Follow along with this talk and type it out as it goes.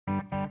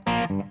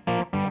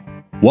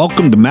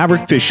Welcome to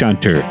Maverick Fish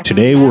Hunter.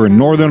 Today we're in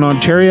Northern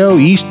Ontario,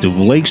 east of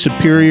Lake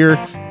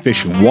Superior,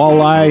 fishing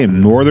walleye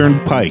and northern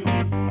pike.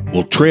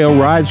 We'll trail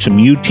ride some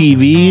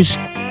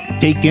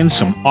UTVs, take in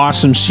some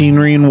awesome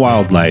scenery and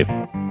wildlife.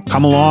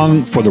 Come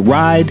along for the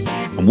ride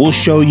and we'll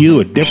show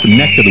you a different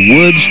neck of the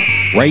woods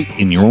right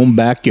in your own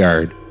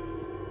backyard.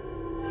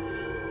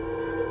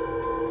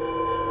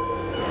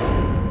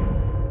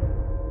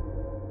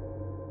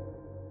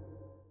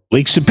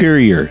 Lake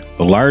Superior,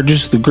 the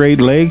largest of the Great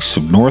Lakes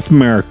of North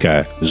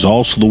America, is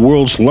also the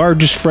world's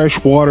largest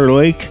freshwater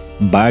lake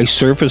by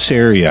surface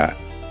area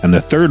and the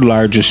third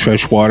largest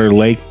freshwater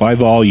lake by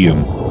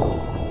volume.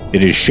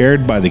 It is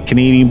shared by the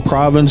Canadian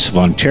province of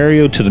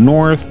Ontario to the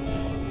north,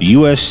 the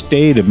U.S.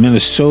 state of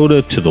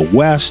Minnesota to the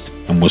west,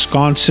 and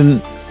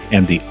Wisconsin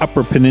and the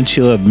Upper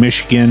Peninsula of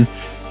Michigan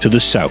to the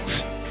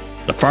south.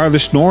 The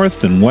farthest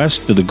north and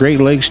west of the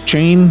Great Lakes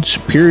chain,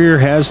 Superior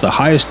has the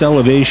highest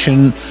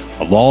elevation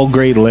of all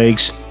Great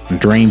Lakes and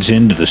drains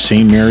into the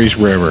St. Mary's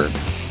River.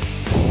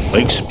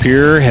 Lake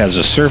Superior has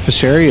a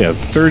surface area of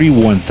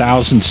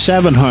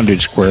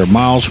 31,700 square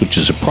miles, which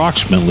is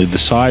approximately the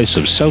size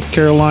of South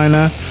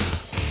Carolina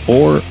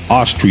or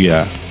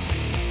Austria.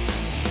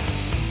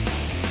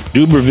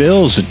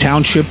 Dubreuilville is a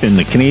township in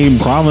the Canadian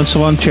province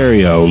of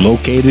Ontario,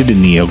 located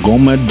in the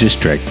Algoma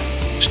district.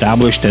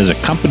 Established as a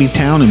company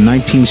town in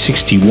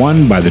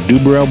 1961 by the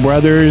Dubreuil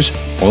Brothers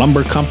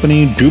Lumber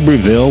Company,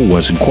 Dubreuilville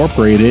was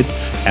incorporated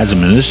as a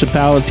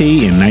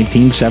municipality in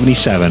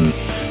 1977.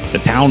 The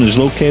town is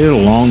located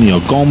along the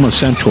Algoma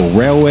Central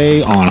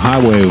Railway on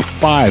Highway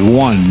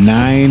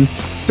 519,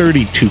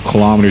 32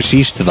 kilometers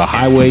east of the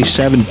Highway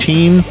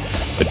 17.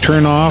 The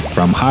turnoff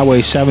from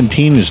Highway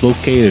 17 is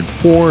located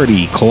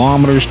 40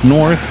 kilometers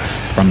north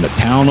from the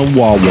town of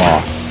Wawa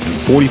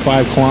and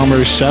 45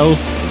 kilometers south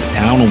of the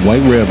town of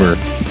White River.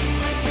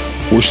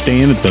 We're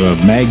staying at the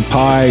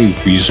Magpie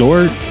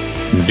Resort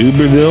in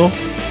Dubreuilville,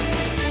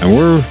 and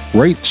we're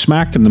right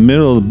smack in the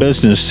middle of the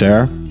business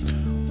there.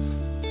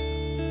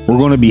 We're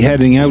going to be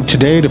heading out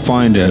today to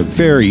find a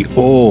very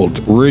old,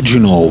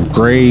 original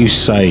grave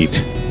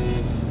site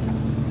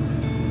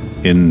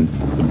in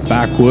the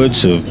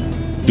backwoods of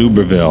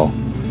Dubreuilville.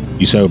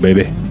 Peace out,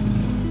 baby.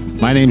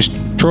 My name's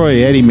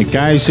Troy Eddie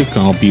McIsaac.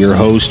 I'll be your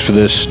host for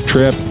this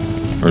trip.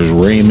 There's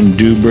Raymond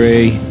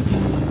Dubreuil,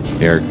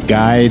 their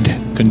guide.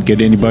 Couldn't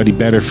get anybody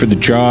better for the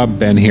job.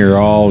 Been here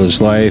all his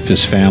life.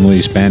 His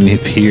family's been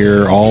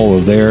here all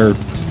of their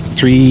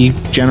 3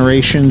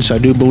 generations, I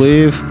do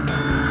believe.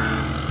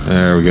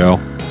 There we go.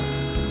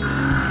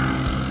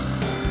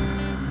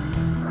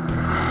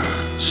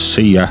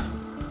 See ya.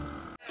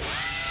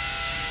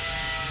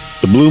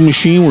 The blue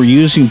machine we're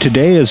using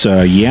today is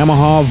a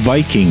Yamaha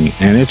Viking,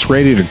 and it's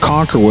ready to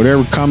conquer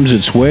whatever comes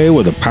its way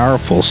with a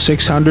powerful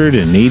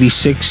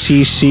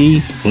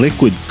 686cc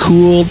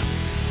liquid-cooled,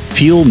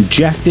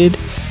 fuel-injected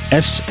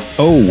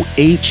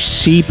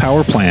SOHC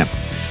power plant.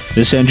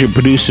 This engine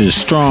produces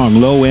strong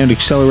low-end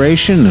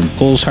acceleration and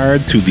pulls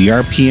hard through the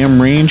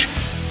RPM range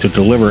to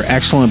deliver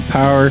excellent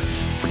power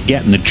for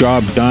getting the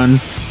job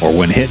done or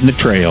when hitting the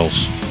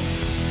trails.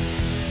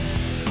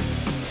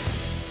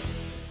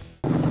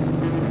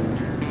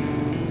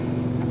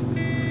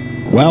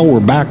 Well, we're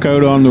back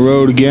out on the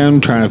road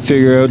again, trying to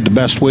figure out the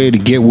best way to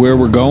get where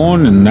we're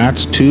going, and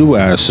that's to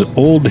an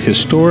old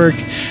historic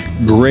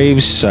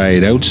grave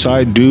site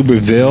outside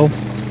Dubreuilville.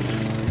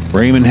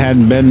 Raymond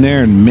hadn't been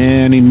there in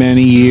many,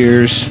 many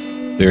years.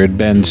 There had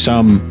been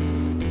some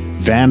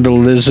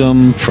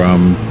vandalism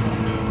from,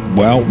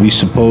 well, we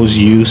suppose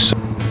use,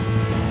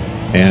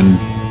 and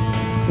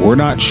we're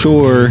not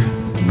sure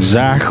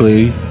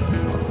exactly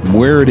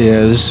where it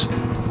is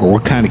or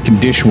what kind of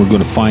condition we're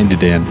going to find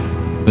it in.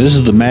 This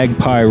is the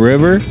Magpie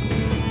River,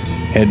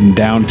 heading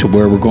down to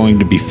where we're going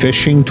to be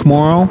fishing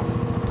tomorrow.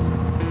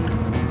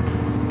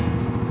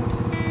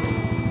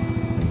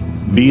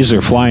 Bees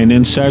are flying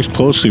insects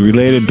closely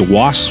related to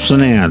wasps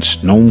and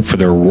ants, known for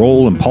their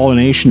role in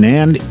pollination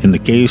and, in the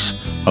case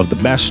of the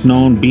best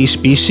known bee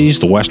species,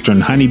 the western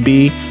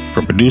honeybee,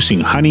 for producing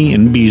honey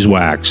and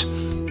beeswax.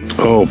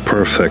 Oh,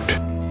 perfect.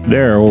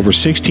 There are over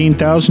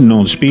 16,000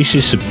 known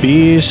species of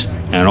bees,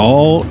 and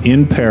all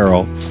in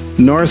peril.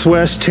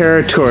 Northwest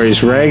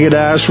Territories, ragged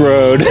ass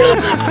road.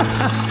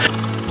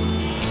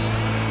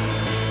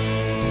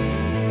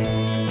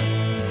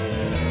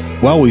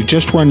 Well, we've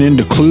just run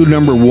into clue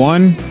number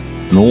 1,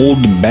 an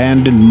old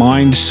abandoned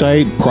mine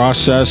site,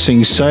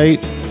 processing site.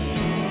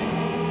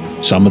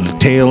 Some of the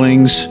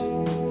tailings.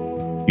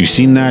 You've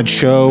seen that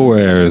show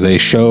where they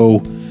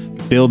show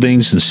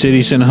buildings and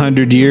cities in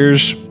 100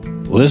 years?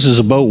 Well, this is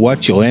about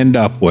what you'll end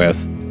up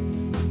with.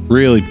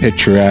 Really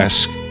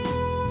picturesque.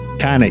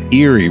 Kind of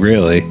eerie,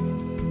 really.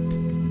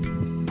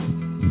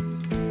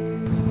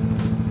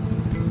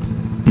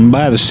 And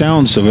by the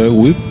sounds of it,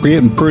 we're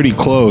getting pretty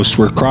close.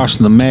 We're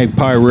crossing the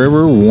Magpie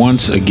River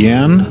once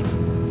again.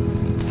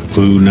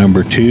 Clue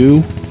number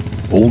 2,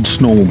 old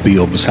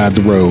snowmobile beside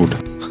the road.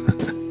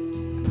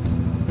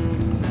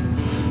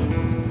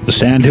 The The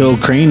sandhill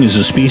crane is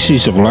a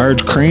species of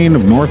large crane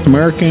of North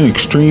America and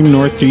extreme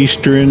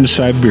northeastern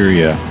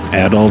Siberia.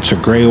 Adults are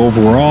gray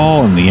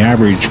overall, and the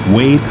average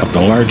weight of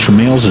the larger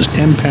males is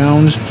 10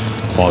 pounds,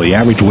 while the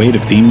average weight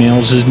of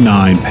females is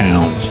 9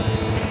 pounds.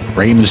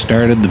 Raymond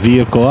started the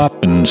vehicle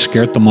up and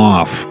scared them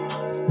off.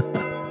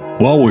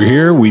 Well, we're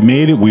here. We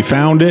made it. We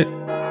found it.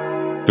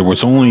 There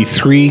was only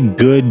 3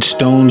 good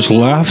stones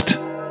left.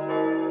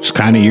 It's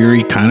kind of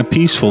eerie, kind of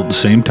peaceful at the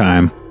same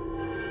time.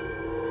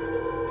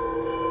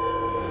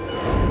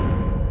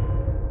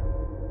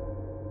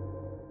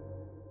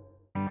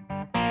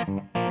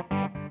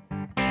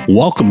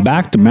 Welcome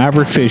back to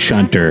Maverick Fish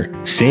Hunter.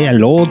 Say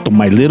hello to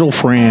my little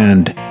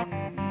friend.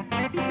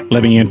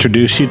 Let me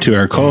introduce you to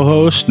our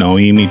co-host,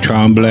 Noemi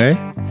Tremblay.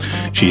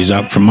 She's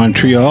up from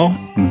Montreal,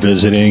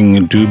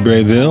 visiting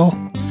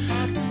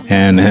Dubreuilville,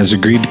 and has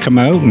agreed to come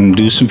out and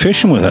do some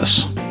fishing with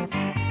us.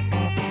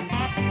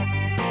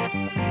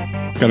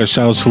 Got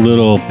ourselves a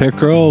little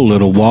pickerel, a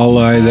little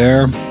walleye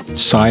there,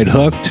 side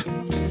hooked.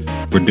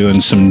 We're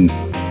doing some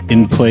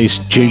in-place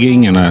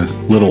jigging in a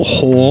little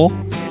hole.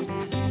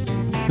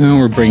 And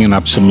we're bringing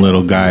up some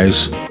little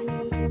guys.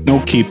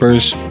 No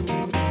keepers.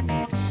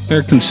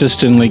 They're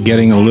consistently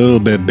getting a little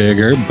bit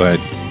bigger, but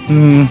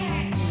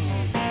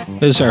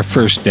this is our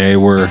first day.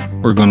 We're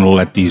going to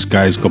let these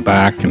guys go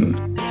back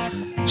and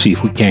see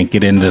if we can't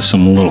get into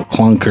some little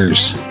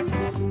clunkers.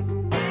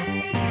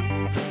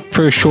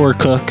 For a shore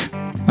cook,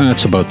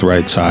 that's about the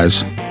right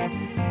size.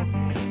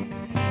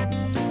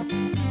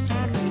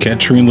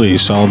 Catch and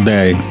release all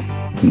day.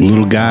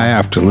 Little guy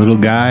after little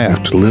guy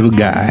after little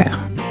guy.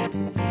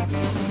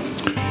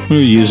 We're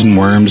using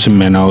worms and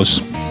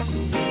minnows.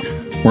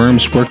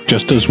 Worms work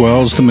just as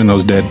well as the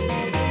minnows did.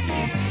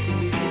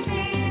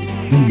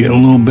 Getting a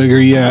little bigger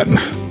yet.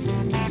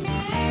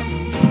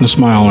 Putting a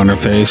smile on her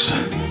face.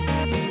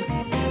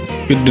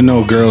 Good to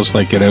know girls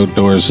like it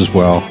outdoors as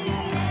well.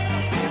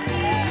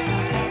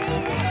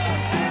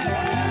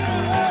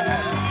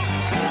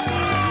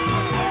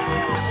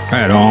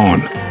 Right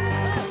on.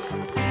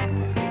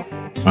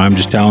 I'm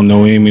just telling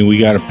Noemi we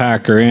got to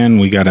pack her in.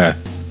 We got a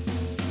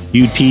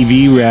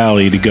UTV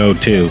rally to go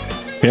to.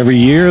 Every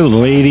year, the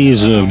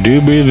ladies of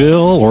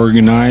Dubreuilville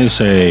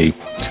organize a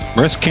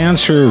breast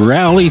cancer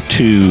rally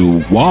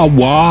to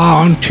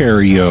Wawa,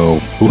 Ontario.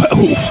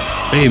 Whoa,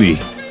 baby.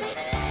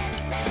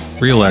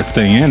 Reel that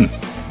thing in.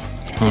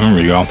 Oh, there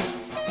we go.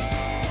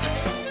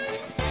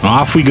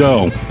 Off we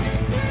go.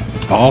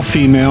 All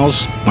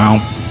females,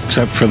 well,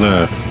 except for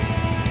the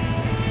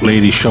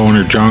lady showing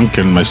her junk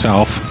and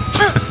myself.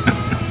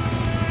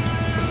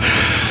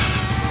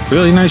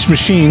 Really nice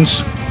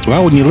machines.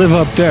 Well, when you live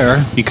up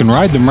there, you can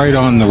ride them right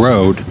on the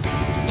road.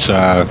 It's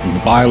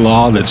by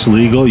law that's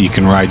legal. You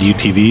can ride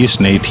UTVs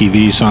and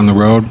ATVs on the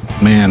road.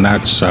 Man,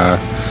 that's...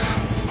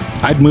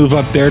 I'd move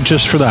up there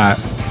just for that.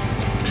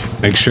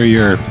 Make sure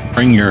you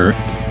bring your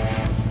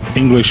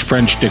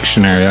English-French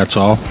dictionary, that's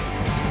all.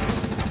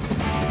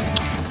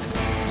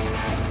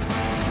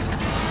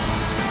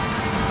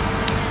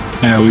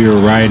 Yeah, we were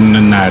riding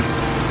in that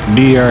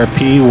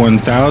DRP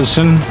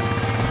 1000.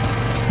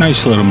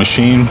 Nice little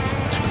machine.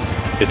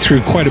 It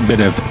threw quite a bit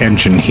of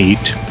engine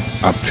heat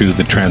up through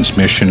the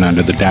transmission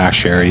under the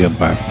dash area,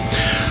 but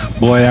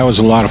boy, that was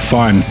a lot of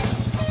fun.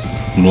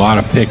 A lot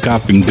of pick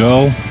up and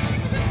go.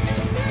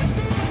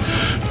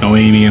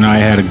 Noemi and I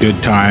had a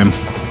good time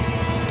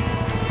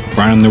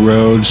running the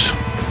roads.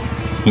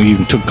 We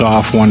even took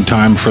off one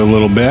time for a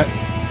little bit.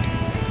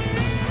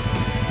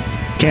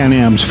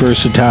 Can-Am's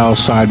versatile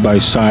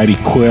side-by-side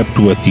equipped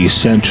with the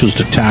essentials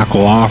to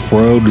tackle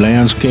off-road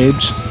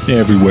landscapes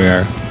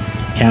everywhere.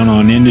 Count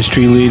on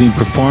industry-leading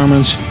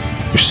performance,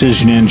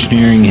 precision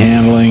engineering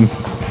handling,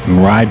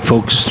 and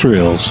ride-focused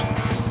thrills.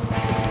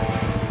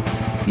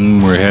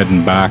 We're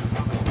heading back.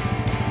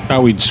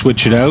 Thought we'd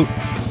switch it out.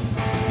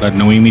 Let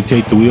Noemi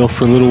take the wheel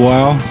for a little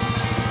while.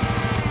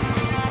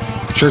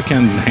 Sure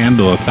can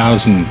handle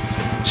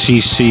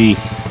 1,000cc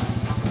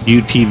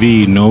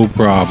UTV, no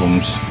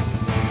problems.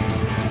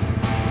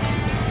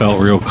 Felt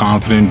real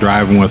confident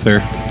driving with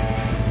her.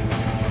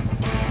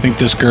 I think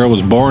this girl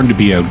was born to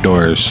be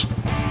outdoors.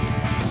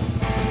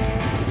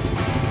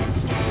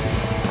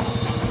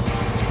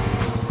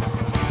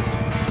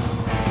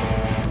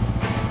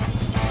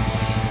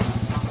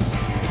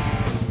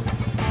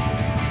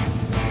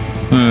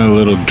 A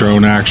little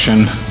drone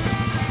action.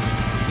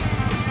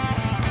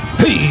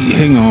 Hey,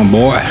 hang on,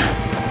 boy.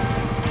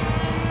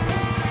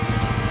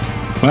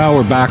 Well,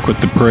 we're back with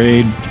the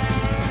parade.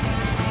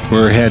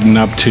 We're heading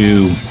up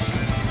to,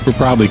 we're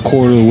probably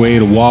quarter of the way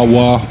to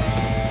Wawa.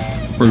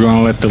 We're going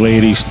to let the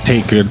ladies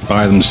take it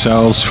by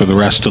themselves for the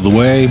rest of the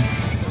way.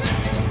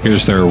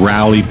 Here's their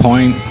rally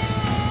point.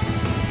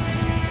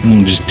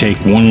 We'll just take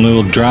one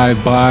little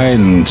drive by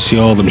and see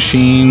all the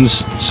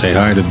machines. Say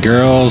hi to the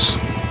girls.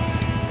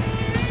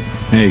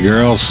 Hey,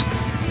 girls.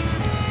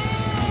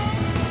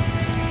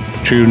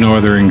 True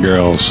northern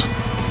girls.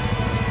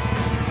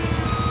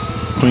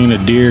 Clean a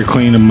deer,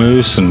 clean a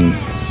moose, and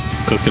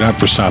cook it up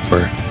for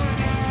supper.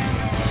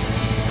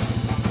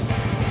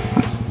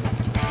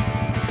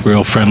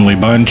 Real friendly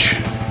bunch.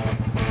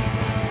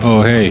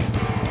 Oh, hey.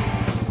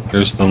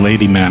 There's the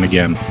lady man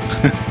again.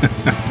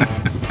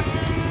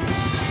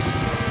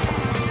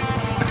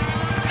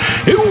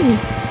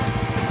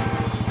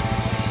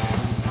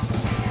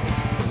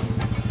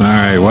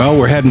 Alright, well,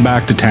 we're heading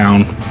back to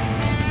town.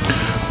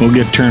 We'll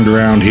get turned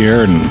around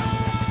here and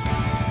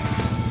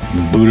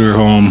boot her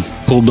home.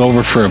 Pulled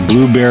over for a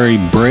blueberry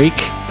break.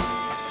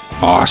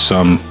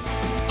 Awesome.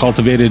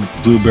 Cultivated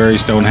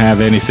blueberries don't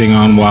have anything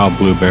on wild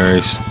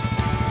blueberries.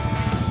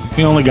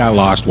 We only got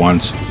lost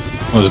once.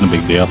 Wasn't a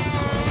big deal.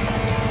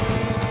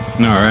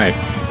 Alright.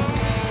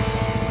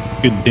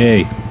 Good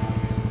day.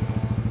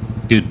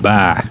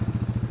 Goodbye.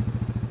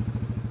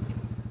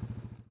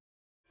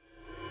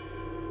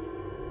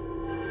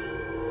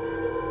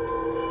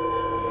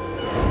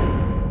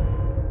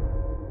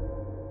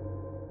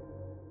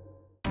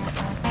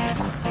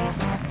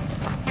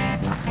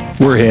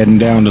 We're heading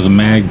down to the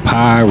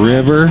Magpie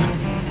River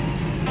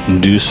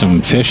and do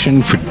some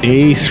fishing for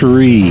day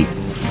 3.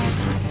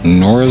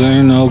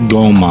 Northern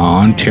Algoma,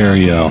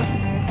 Ontario.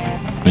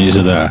 These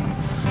are the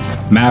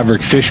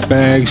Maverick fish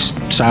bags,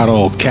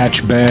 saddle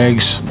catch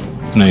bags.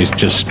 And they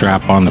just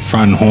strap on the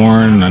front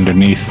horn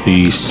underneath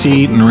the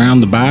seat and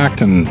around the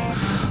back, and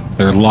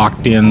they're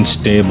locked in,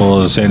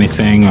 stable as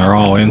anything. They're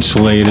all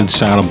insulated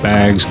saddle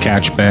bags,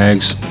 catch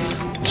bags.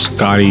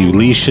 Scotty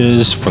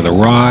leashes for the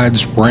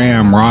rods,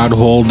 Ram rod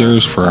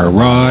holders for our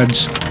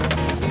rods,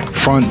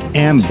 front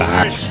and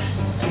back.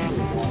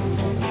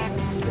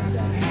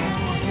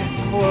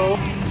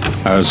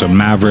 There's a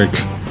Maverick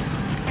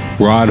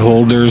rod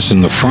holders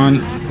in the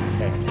front,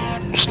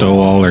 stow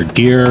all our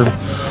gear.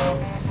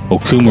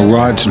 Okuma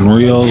rods and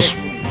reels,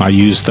 I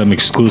use them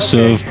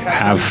exclusive,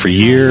 have for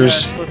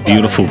years.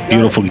 Beautiful,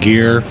 beautiful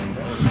gear.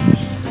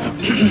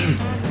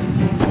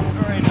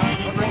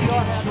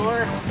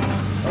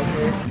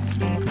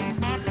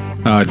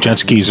 Jet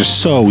skis are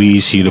so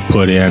easy to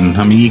put in.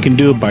 I mean, you can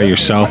do it by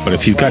yourself, but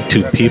if you've got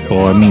 2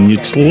 people, I mean,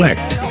 it's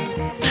licked.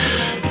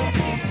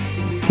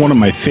 One of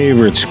my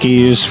favorite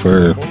skis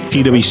for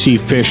TWC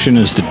fishing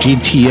is the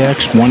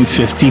GTX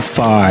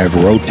 155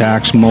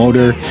 Rotax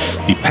motor.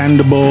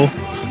 Dependable,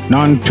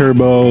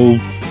 non-turbo,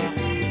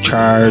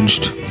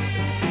 charged.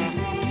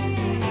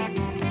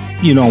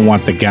 You don't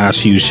want the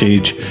gas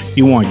usage.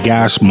 You want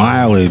gas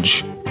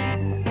mileage.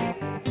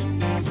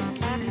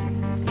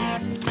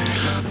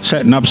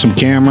 Setting up some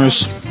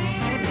cameras,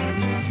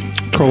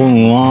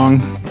 trolling along,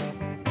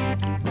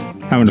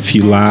 having a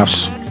few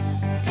laughs.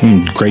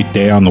 Great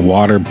day on the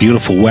water,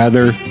 beautiful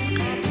weather,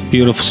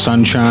 beautiful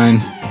sunshine.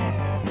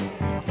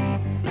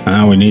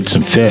 Now we need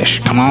some fish.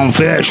 Come on,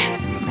 fish!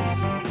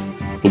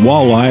 The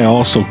walleye,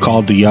 also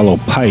called the yellow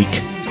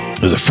pike,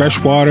 is a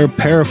freshwater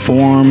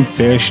pariform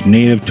fish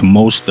native to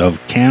most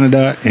of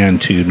Canada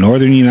and to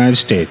northern United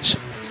States.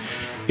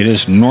 It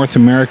is a North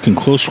American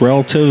close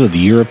relative of the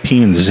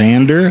European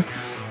zander,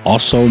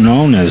 also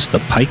known as the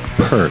pike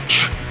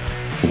perch.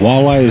 The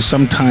walleye is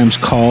sometimes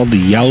called the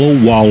yellow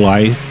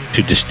walleye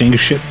to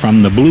distinguish it from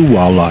the blue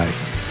walleye,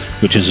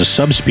 which is a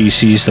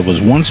subspecies that was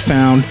once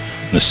found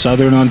in the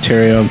southern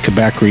Ontario and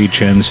Quebec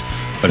regions,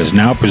 but is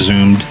now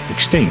presumed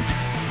extinct.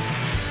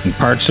 In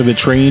parts of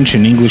its range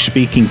in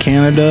English-speaking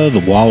Canada, the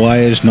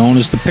walleye is known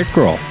as the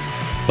pickerel,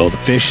 though the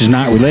fish is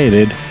not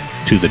related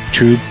to the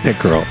true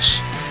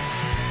pickerels.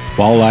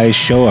 Walleyes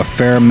show a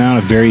fair amount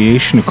of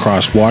variation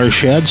across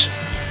watersheds.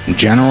 In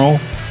general,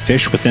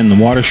 fish within the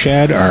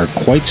watershed are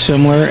quite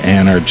similar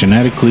and are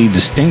genetically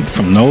distinct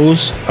from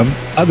those of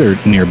other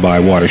nearby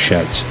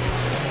watersheds.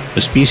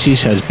 The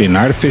species has been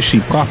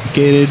artificially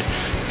propagated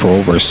for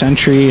over a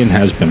century and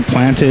has been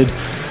planted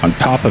on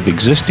top of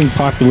existing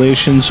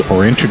populations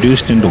or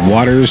introduced into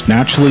waters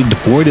naturally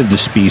devoid of the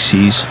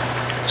species,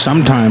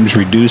 sometimes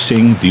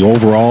reducing the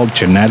overall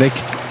genetic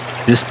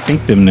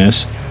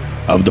distinctiveness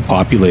of the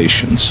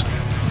populations.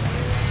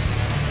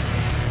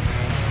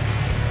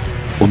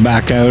 We're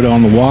back out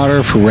on the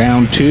water for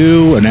round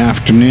 2, an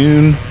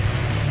afternoon.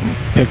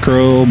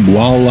 Pickerel,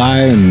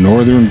 walleye, and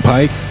northern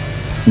pike.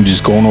 I'm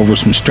just going over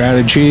some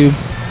strategy.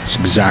 That's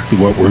exactly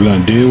what we're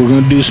going to do. We're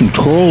going to do some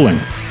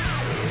trolling.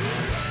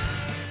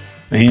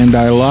 And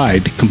I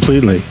lied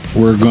completely.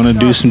 We're going to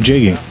do some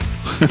jigging.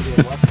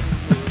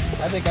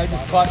 I think I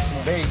just caught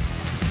some bait.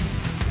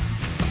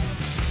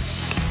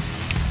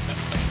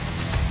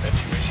 Bet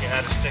you wish you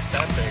had a stick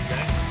that big,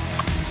 eh?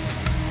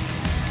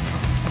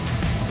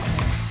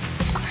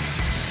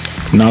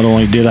 Not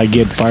only did I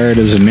get fired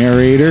as a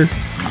narrator,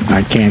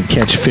 I can't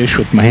catch fish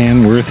with my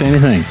hand worth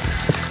anything.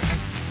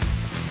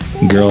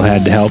 Girl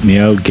had to help me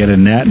out, get a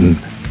net, and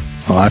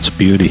well, that's a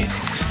beauty.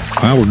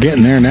 Well, we're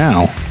getting there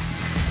now,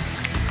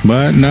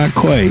 but not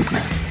quite.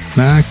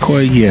 Not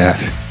quite yet.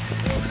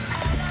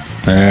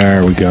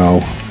 There we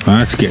go.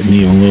 That's getting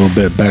even a little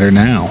bit better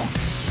now.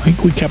 I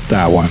think we kept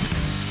that one.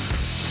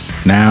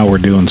 Now we're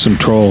doing some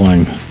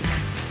trolling.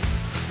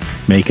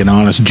 Making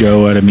Honest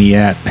Joe out of me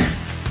yet.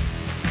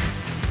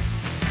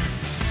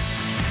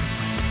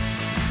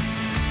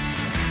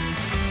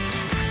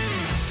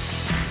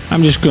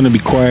 I'm just going to be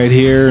quiet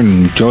here and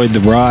enjoy the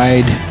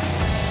ride,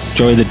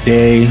 enjoy the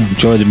day,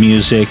 enjoy the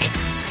music,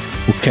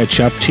 We'll catch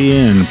up to you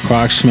in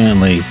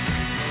approximately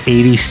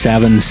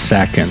 87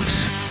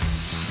 seconds.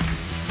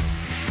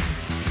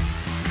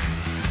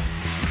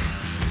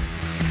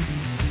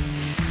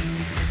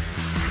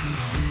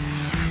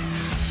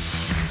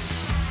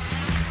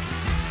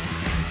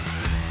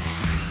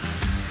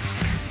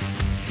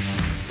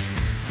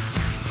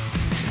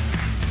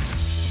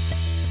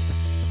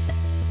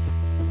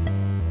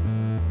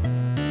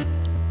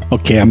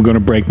 Okay, I'm going to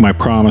break my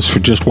promise for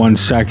just 1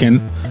 second.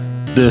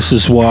 This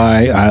is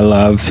why I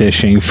love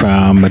fishing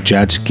from a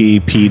jet ski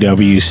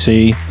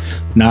PWC.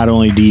 Not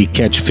only do you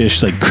catch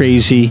fish like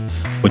crazy,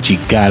 but you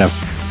got a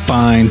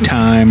fine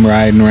time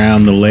riding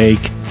around the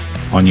lake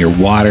on your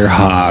water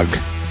hog.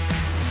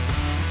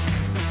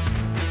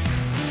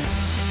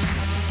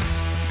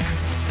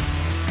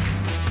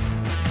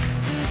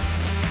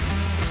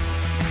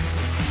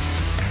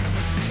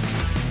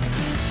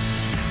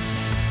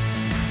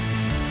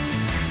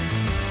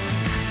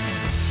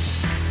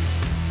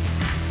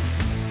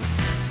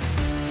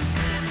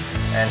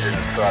 Engine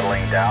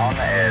throttling down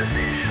as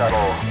the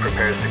shuttle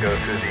prepares to go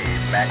through the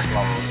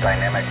maximum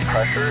dynamic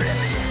pressure in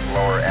the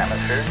lower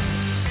atmosphere.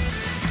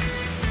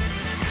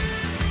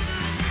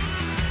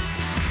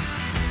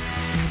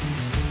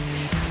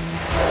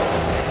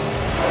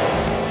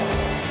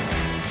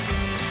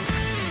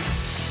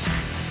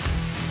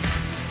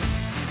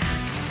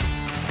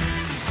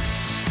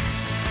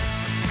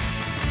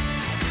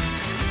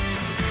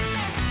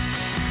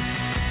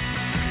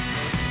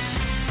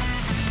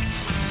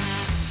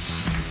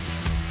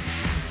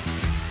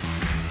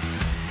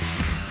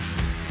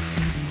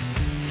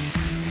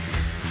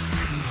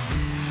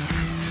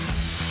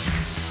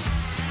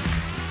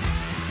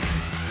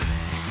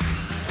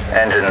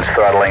 Engines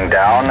throttling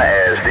down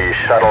as the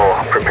shuttle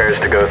prepares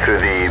to go through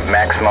the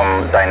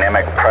maximum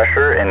dynamic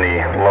pressure in the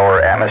lower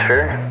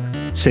atmosphere.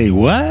 Say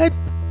what?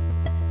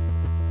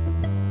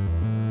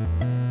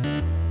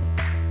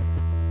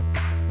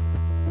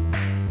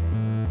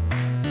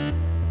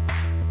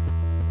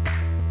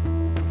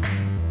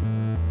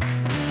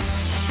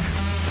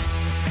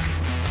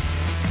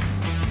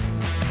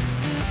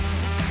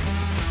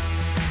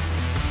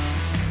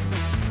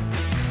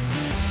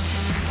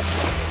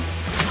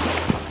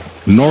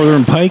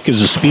 Northern pike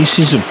is a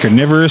species of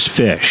carnivorous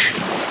fish.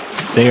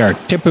 They are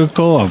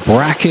typical of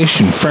brackish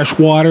and fresh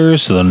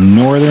waters of the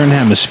northern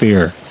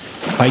hemisphere.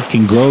 Pike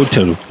can grow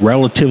to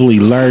relatively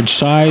large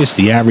size.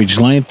 The average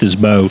length is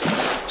about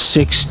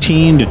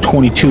 16 to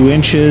 22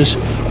 inches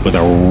with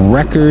a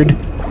record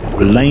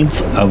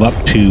length of up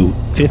to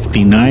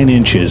 59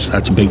 inches.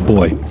 That's a big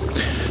boy.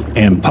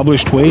 And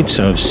published weights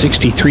of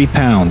 63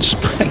 pounds.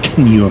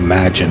 Can you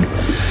imagine?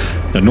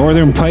 The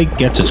northern pike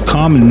gets its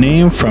common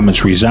name from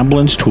its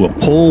resemblance to a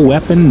pole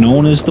weapon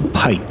known as the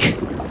pike.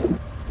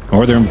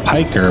 Northern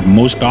pike are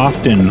most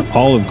often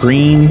olive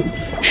green,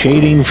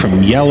 shading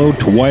from yellow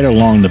to white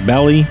along the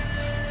belly.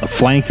 The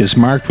flank is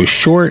marked with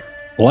short,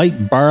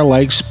 light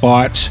bar-like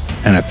spots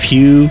and a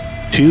few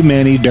too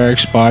many dark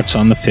spots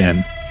on the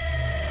fin.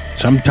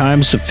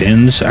 Sometimes the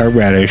fins are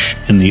reddish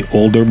in the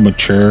older,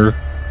 mature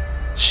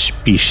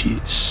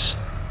species.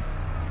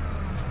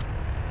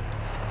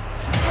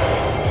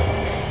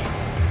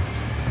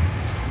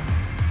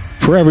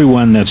 For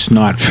everyone that's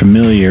not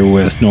familiar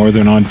with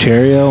Northern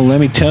Ontario,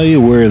 let me tell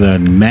you where the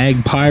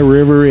Magpie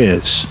River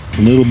is.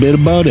 A little bit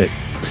about it.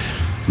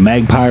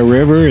 Magpie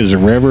River is a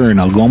river in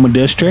Algoma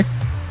District,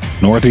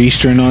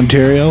 northeastern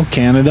Ontario,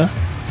 Canada.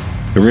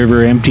 The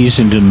river empties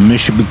into the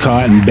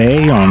Mishabicotton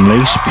Bay on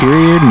Lake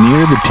Superior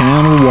near the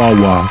town of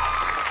Wawa.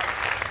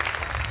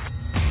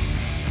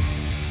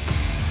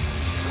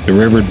 The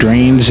river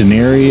drains an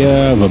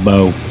area of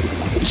about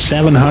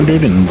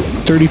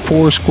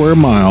 734 square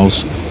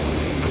miles.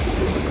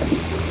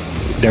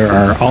 There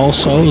are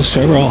also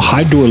several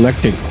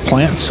hydroelectric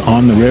plants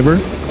on the river.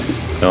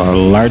 The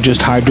largest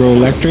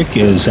hydroelectric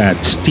is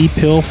at Steep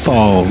Hill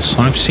Falls.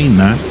 I've seen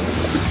that.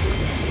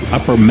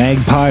 Upper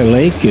Magpie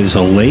Lake is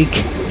a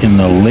lake in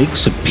the Lake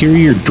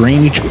Superior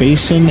Drainage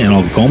Basin in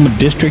Algoma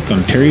District,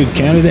 Ontario,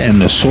 Canada, and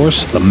the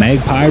source of the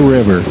Magpie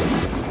River.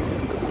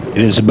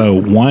 It is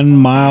about 1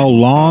 mile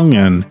long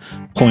and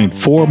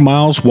 0.4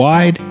 miles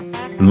wide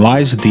and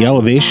lies at the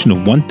elevation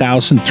of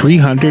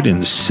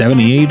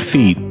 1,378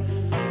 feet.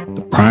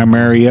 The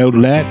primary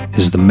outlet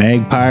is the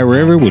Magpie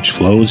River, which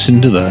flows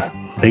into the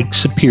Lake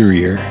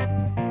Superior.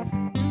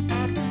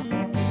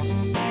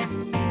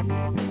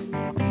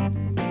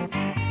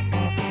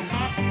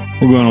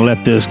 We're going to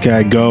let this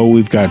guy go.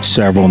 We've got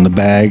several in the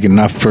bag,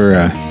 enough for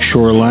a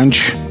shore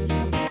lunch.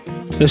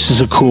 This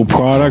is a cool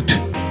product.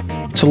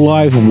 It's a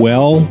live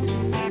well.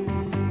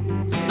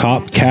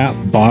 Top cap,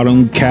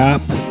 bottom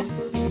cap.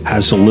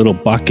 Has a little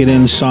bucket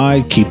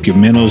inside. Keep your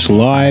minnows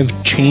alive.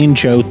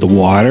 Change out the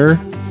water.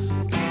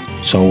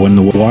 So when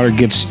the water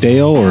gets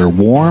stale or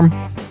warm,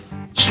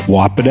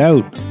 swap it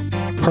out.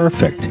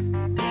 Perfect.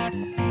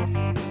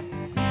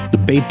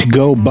 The bait to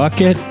go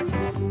bucket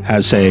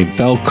has a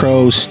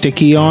Velcro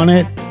sticky on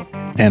it,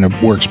 and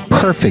it works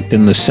perfect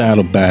in the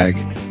saddlebag.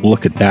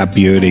 Look at that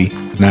beauty.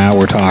 Now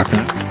we're talking.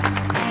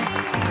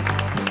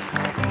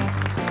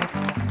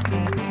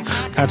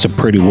 That's a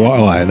pretty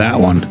walleye, that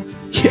one.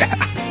 Yeah.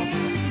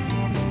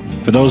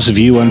 For those of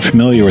you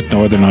unfamiliar with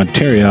Northern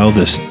Ontario,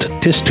 the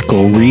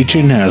statistical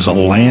region has a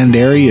land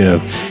area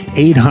of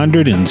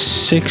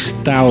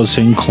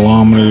 806,000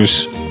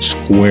 kilometers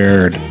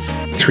squared,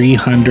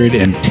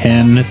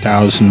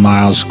 310,000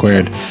 miles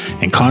squared,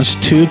 and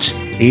constitutes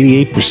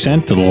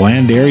 88% of the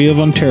land area of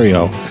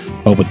Ontario.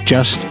 But with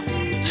just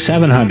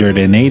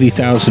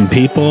 780,000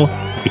 people,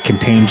 it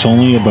contains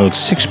only about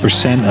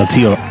 6% of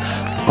the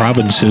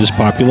province's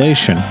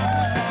population.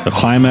 The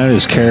climate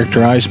is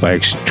characterized by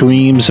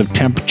extremes of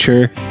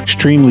temperature,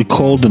 extremely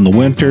cold in the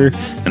winter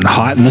and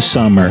hot in the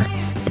summer.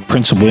 The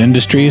principal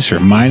industries are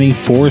mining,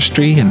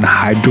 forestry, and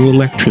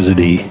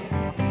hydroelectricity.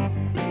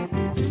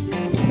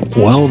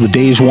 Well, the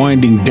day's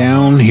winding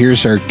down.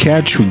 Here's our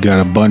catch. We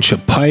got a bunch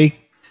of pike,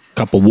 a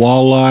couple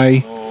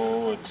walleye.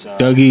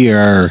 Dougie,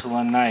 our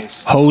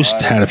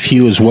host, had a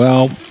few as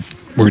well.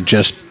 We're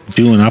just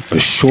doing up a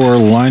shore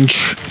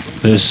lunch.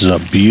 This is a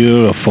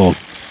beautiful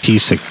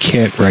piece of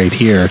kit right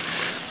here.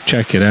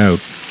 Check it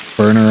out.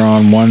 Burner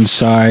on one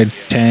side,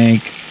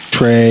 tank,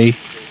 tray,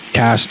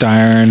 cast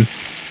iron.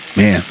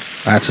 Man,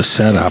 that's a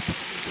setup.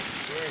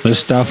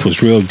 This stuff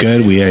was real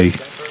good. We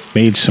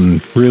made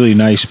some really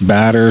nice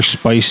batter,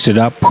 spiced it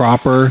up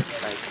proper.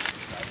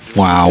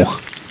 Wow,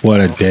 what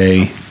a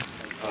day.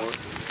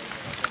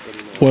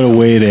 What a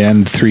way to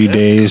end 3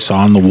 days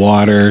on the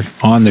water,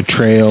 on the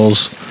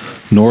trails,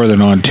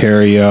 Northern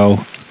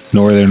Ontario,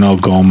 Northern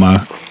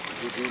Algoma.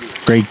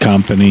 Great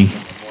company.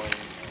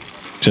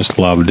 Just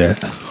loved it.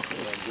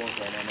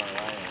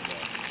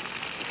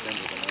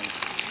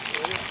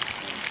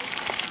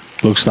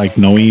 Looks like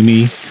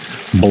Noemi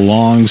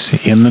belongs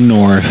in the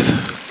north.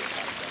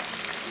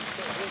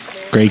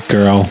 Great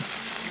girl.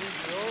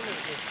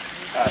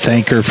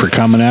 Thank her for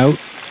coming out,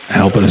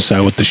 helping us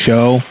out with the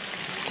show.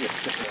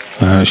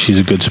 She's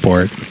a good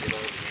sport.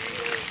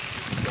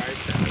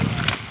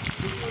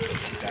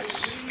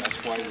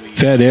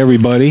 Fed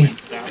everybody.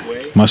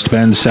 Must have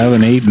been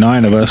 7, 8,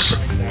 9 of us.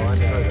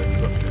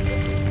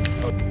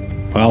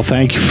 Well,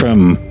 thank you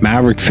from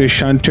Maverick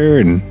Fish Hunter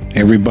and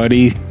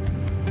everybody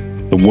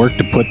that worked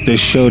to put this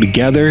show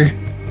together.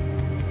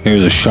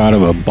 Here's a shot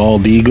of a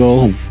bald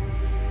eagle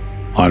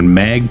on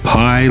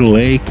Magpie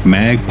Lake,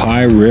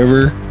 Magpie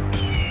River,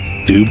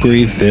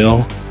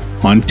 Dubreuilville,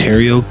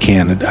 Ontario,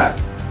 Canada.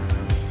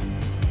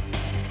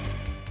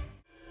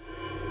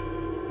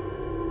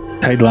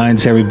 Tight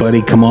lines,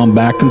 everybody. Come on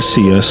back and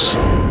see us.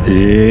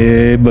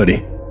 Hey,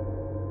 buddy.